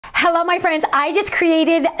Hello, my friends. I just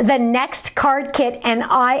created the next card kit and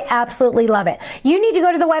I absolutely love it. You need to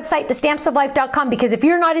go to the website, thestampsoflife.com, because if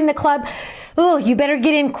you're not in the club, oh, you better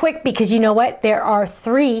get in quick, because you know what? There are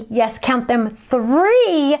three, yes, count them,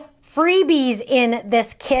 three freebies in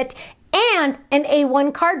this kit and an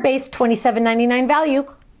A1 card base, $27.99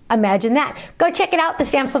 value. Imagine that. Go check it out,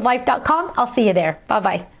 thestampsoflife.com. I'll see you there.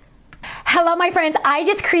 Bye-bye. Hello, my friends. I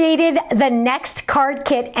just created the next card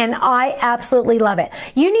kit and I absolutely love it.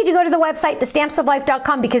 You need to go to the website,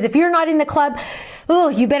 thestampsoflife.com, because if you're not in the club, oh,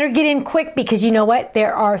 you better get in quick, because you know what?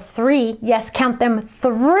 There are three, yes, count them,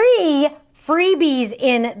 three freebies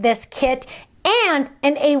in this kit and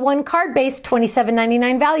an A1 card base,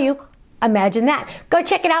 $27.99 value. Imagine that. Go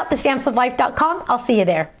check it out, thestampsoflife.com. I'll see you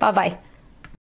there. Bye-bye.